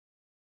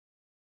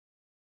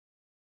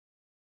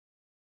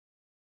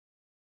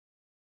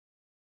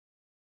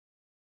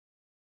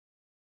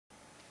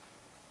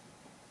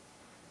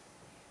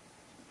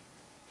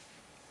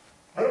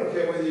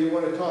don't care whether you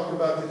want to talk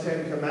about the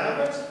Ten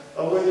Commandments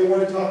or whether you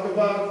want to talk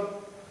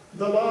about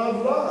the law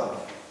of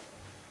love.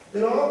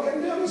 It all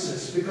condemns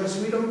us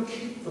because we don't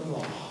keep the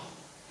law.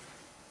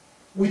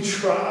 We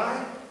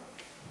try,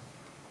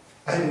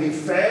 and we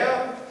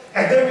fail,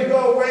 and then we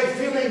go away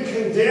feeling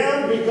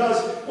condemned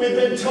because we've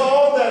been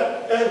told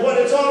that what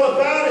it's all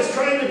about is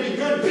trying to be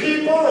good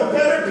people and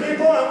better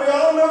people, and we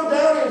all know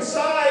down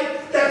inside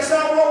that's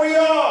not what we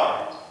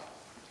are.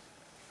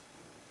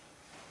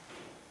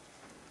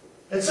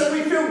 And so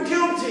we feel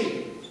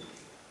guilty.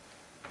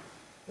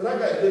 But I've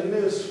got good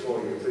news for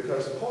you,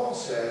 because Paul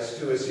says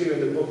to us here in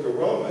the book of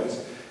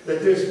Romans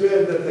that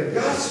the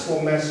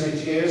gospel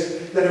message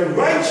is that a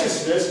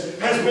righteousness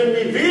has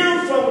been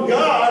revealed from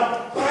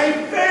God by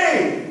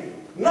faith,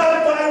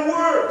 not by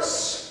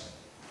works.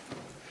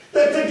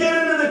 That to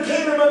get into the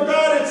kingdom of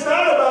God, it's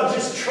not about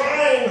just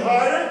trying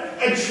harder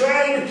and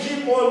trying to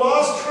keep more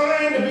laws,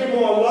 trying to be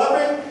more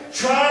loving,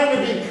 trying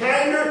to be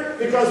kinder,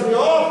 because we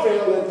all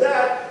fail at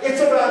that. It's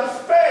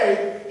about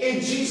faith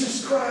in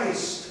Jesus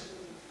Christ.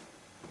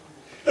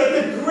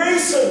 That the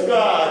grace of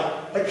God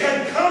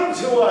can come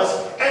to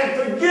us and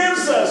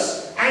forgives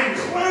us and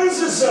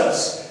cleanses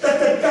us. That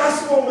the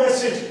gospel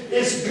message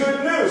is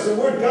good news. The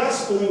word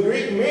gospel in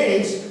Greek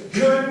means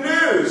good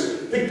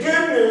news. The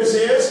good news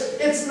is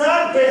it's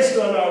not based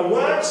on our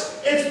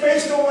works. It's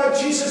based on what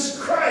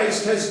Jesus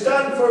Christ has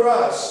done for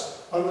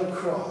us on the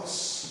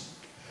cross.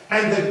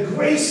 And the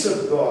grace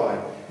of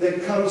God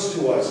that comes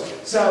to us.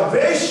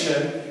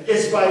 Salvation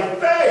is by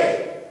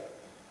faith,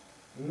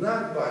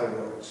 not by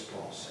works,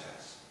 Paul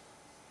says.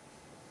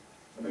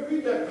 Let me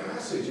read that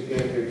passage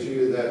again here to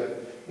you that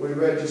we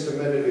read just a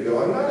minute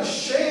ago. I'm not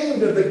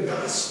ashamed of the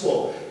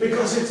gospel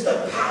because it's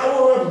the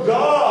power of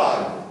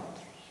God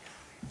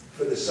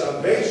for the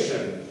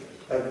salvation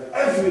of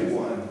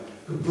everyone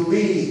who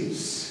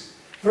believes.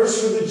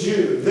 First for the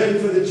Jew, then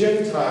for the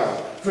Gentile.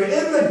 For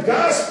in the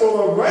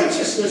gospel a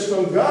righteousness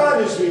from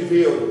God is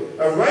revealed,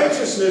 a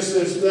righteousness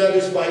that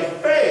is by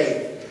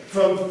faith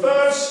from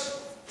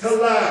first to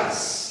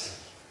last.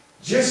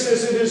 Just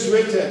as it is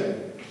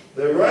written,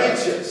 the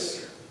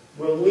righteous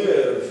will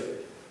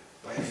live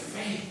by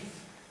faith.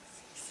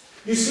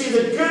 You see,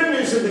 the good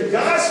news of the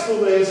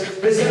gospel is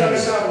that our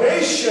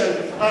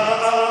salvation,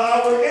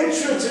 our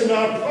entrance and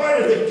our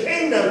part of the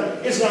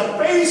kingdom is not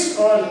based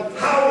on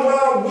how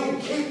well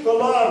we keep the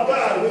law of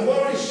God. We've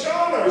already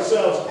shown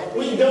ourselves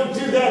we don't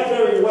do that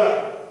very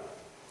well.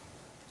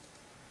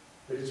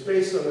 But it's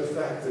based on the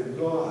fact that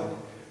God,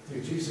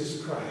 through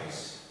Jesus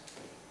Christ,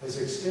 has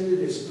extended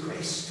His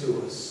grace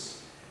to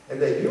us.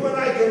 And that you and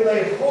I can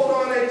lay hold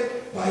on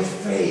it by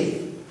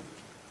faith.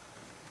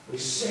 We're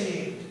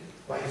saved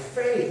by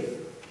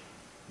faith,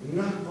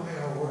 not by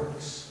our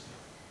works.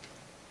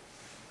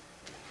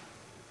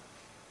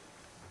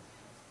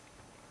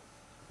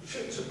 It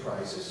shouldn't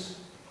surprise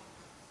us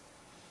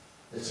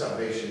that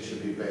salvation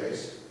should be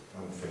based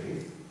on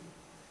faith.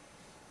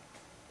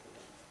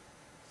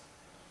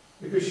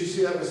 Because you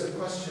see, that was the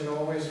question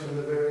always from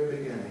the very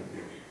beginning.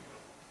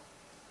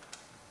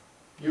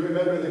 You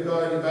remember the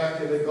garden, back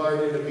in the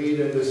Garden of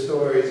Eden, the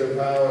stories of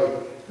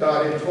how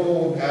God had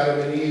told Adam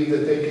and Eve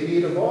that they could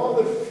eat of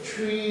all the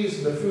trees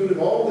and the fruit of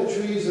all the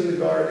trees in the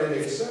garden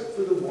except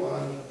for the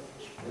one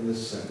in the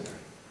center.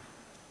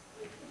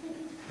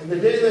 And the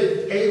day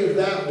they ate of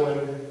that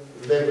one,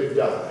 they would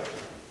die.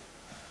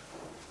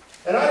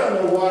 And I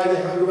don't know why they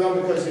hung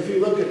around, because if you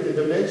look at the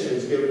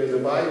dimensions given in the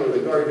Bible, the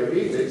Garden of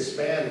Eden, it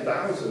spanned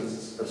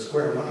thousands of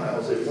square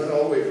miles. It went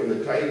all the way from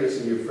the Tigris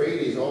and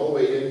Euphrates all the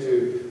way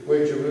into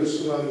where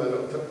Jerusalem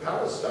and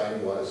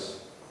Palestine was.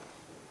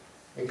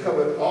 And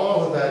covered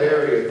all of that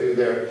area through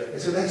there.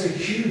 And so that's a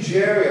huge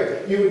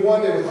area. You would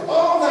wonder, with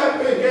all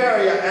that big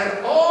area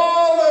and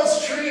all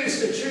those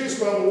trees to choose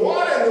from,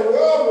 what in the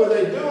world were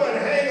they doing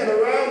hanging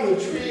around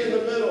the tree in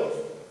the middle?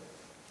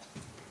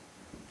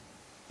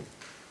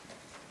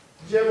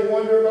 Did you ever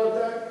wonder about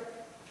that?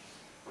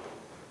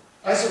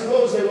 I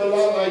suppose they were a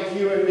lot like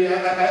you and me.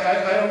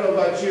 I don't know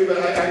about you, but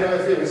I know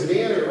if it was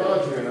Dan or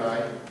Roger and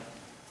I,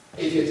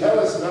 if you tell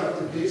us not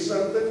to do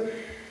something,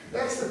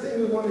 that's the thing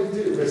we want to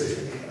do,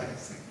 isn't it,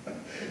 guys?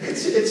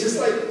 It's just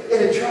like,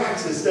 it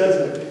attracts us,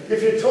 doesn't it?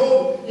 If you're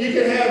told you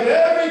can have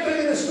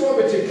everything in the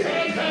store, but you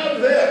can't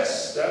have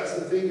this, that's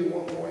the thing you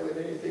want more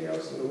than anything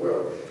else in the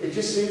world. It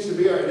just seems to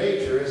be our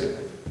nature, isn't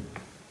it?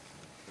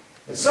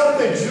 And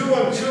something drew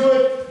them to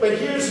it, but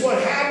here's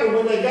what happened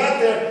when they got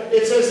there.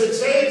 It says that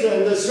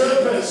Satan, the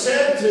serpent,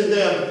 said to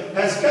them,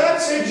 has God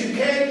said you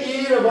can't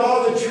eat of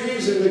all the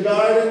trees in the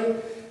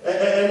garden?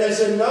 And they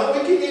said, no, we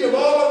can eat of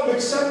all of them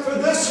except for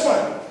this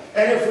one.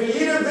 And if we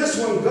eat of this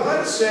one,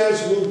 God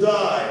says we'll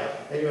die.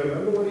 And you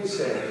remember what He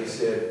said? He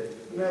said,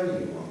 no,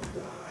 you won't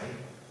die.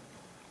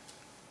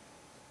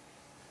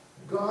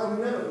 God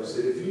knows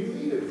that if you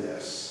eat of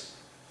this,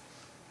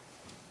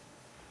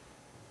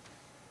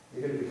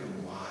 you're going to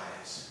become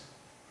wise.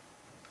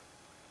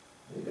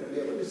 You're going to be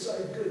able to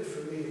decide good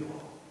from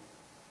evil.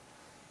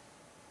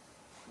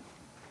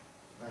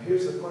 Now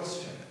here's the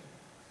question.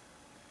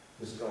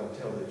 Does God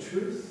tell the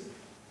truth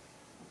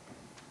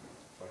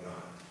or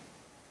not?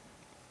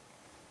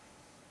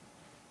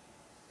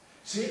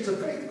 See, it's a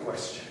faith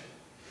question.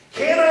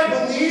 Can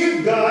I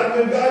believe God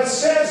when God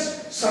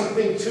says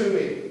something to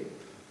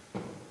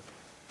me?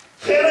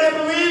 Can I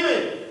believe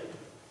it?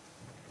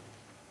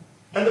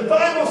 And the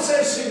Bible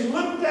says she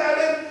looked at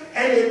it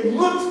and it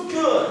looked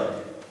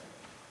good.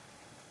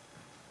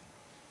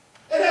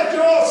 And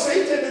after all,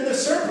 Satan and the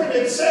serpent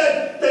had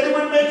said that it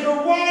would make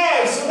her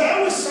wise. So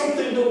that was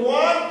something to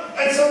want.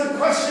 And so the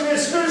question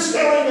is, who's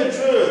telling the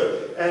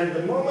truth? And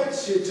the moment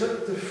she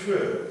took the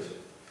fruit,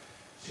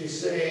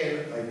 she's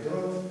saying, I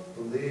don't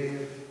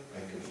believe I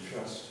can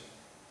trust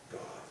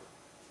God.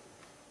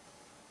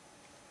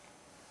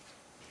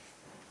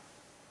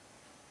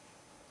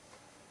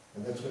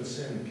 And that's when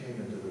sin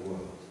came into the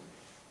world.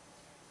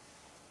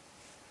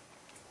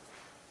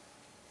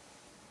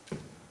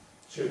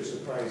 Church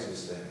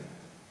surprises then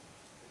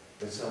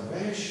that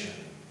salvation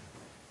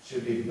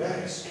should be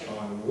based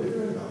on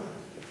whether or not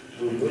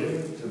we're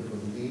willing to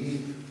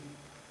believe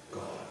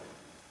God.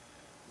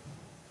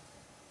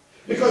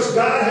 Because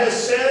God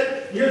has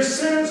said, your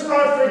sins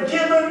are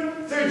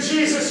forgiven through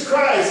Jesus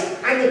Christ.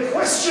 And the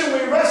question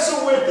we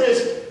wrestle with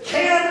is,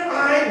 can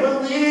I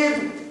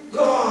believe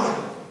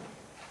God?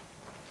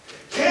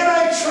 Can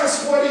I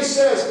trust what He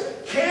says?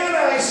 Can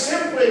I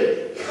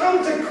simply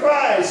come to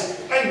Christ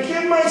and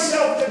give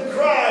myself to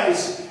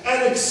Christ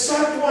and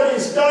accept what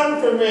He's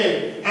done for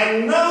me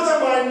and know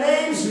that my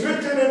name's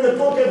written in the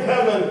book of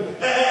heaven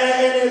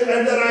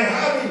and that I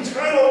have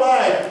eternal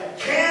life?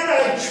 Can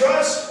I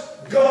trust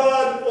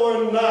God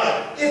or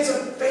not? It's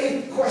a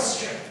faith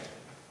question.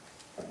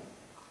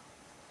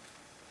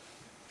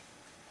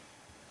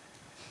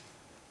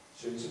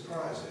 Should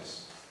surprise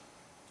us.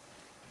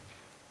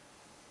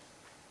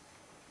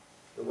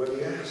 But what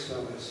He asks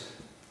of us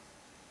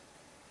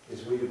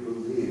is, will you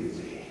believe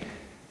me?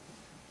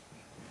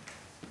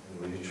 And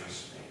will you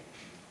trust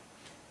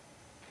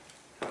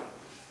me?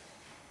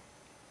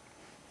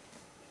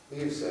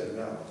 Eve said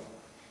no.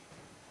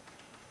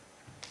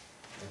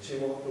 And she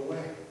walked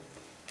away.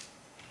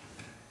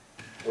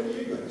 What are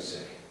you going to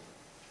say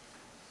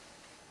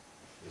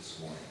this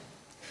morning?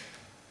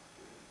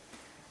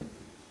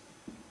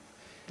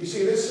 You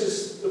see, this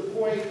is the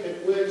point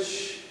at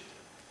which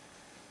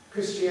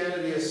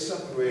Christianity is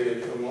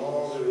separated from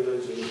all the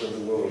religions of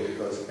the world,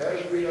 because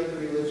every other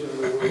religion of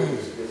the world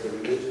is a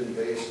religion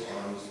based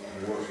on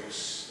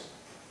works.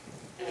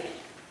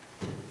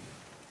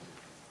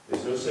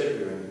 There's no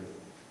Savior in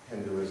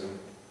Hinduism.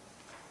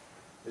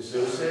 There's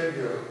no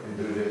Savior in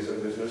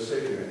Buddhism. There's no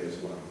Savior in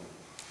Islam.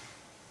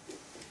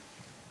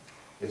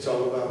 It's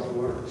all about the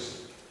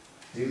works.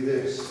 Do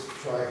this.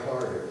 Try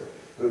harder.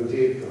 Go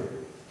deeper.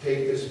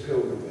 Take this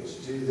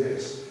pilgrimage. Do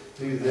this.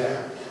 Do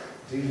that.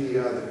 Do the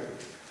other.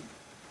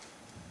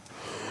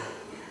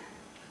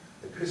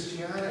 But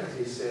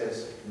Christianity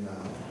says, no.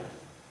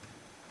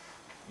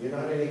 You're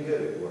not any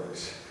good at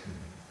works.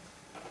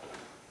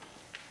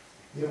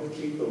 You don't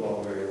keep the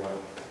law very well.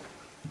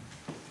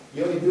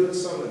 You only do it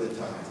some of the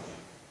time.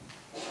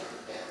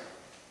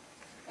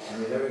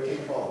 And you never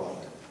keep all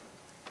of it.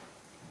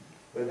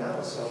 But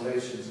now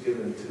salvation is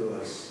given to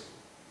us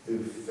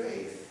through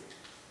faith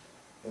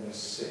in a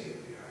Savior.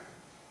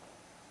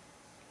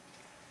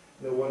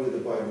 No wonder the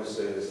Bible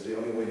says the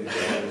only way to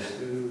God is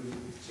through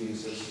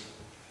Jesus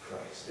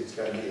Christ. It's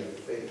got to be a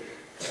faith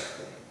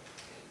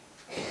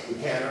thing.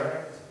 We can't earn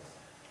it.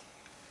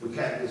 We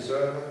can't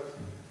deserve it.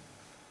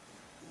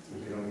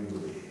 We can only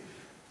believe.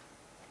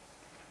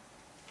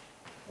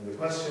 And the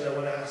question I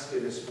want to ask you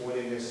this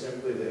morning is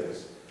simply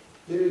this.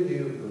 Do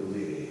you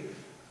believe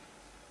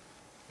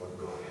what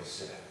God has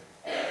said?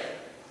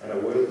 And are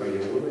you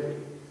willing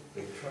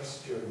to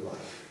trust your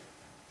life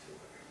to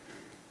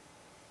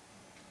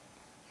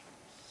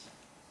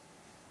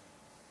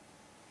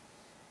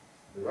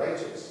it? The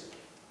righteous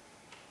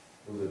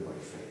will live by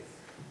faith.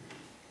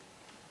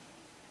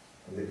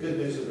 And the good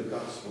news of the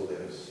gospel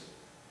is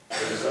that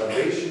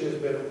salvation has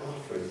been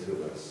offered to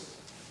us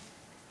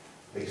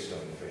based on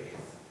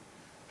faith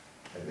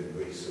and the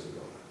grace of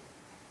God.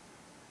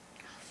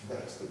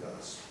 That's the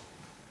gospel.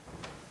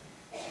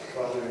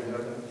 Father in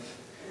heaven,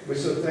 we're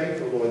so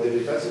thankful, Lord, that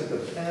it doesn't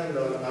depend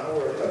on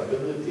our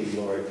ability,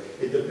 Lord.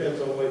 It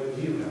depends on what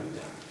you have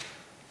done.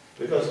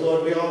 Because,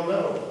 Lord, we all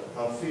know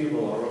how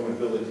feeble our own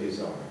abilities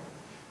are.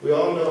 We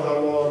all know how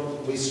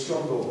long we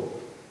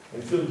struggle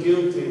and feel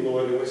guilty,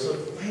 Lord, and we're so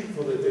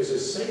thankful that there's a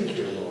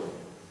Savior, Lord,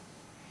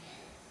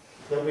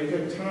 that we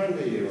can turn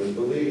to you and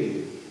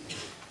believe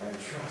and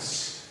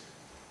trust.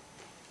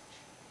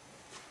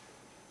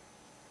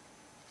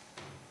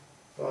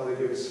 Father,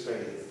 give us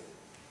faith.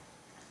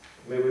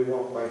 May we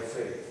walk by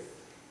faith.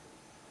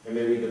 And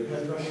may we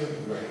depend on your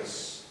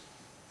grace.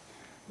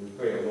 We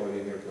pray, Lord,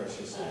 in your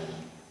precious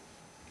name.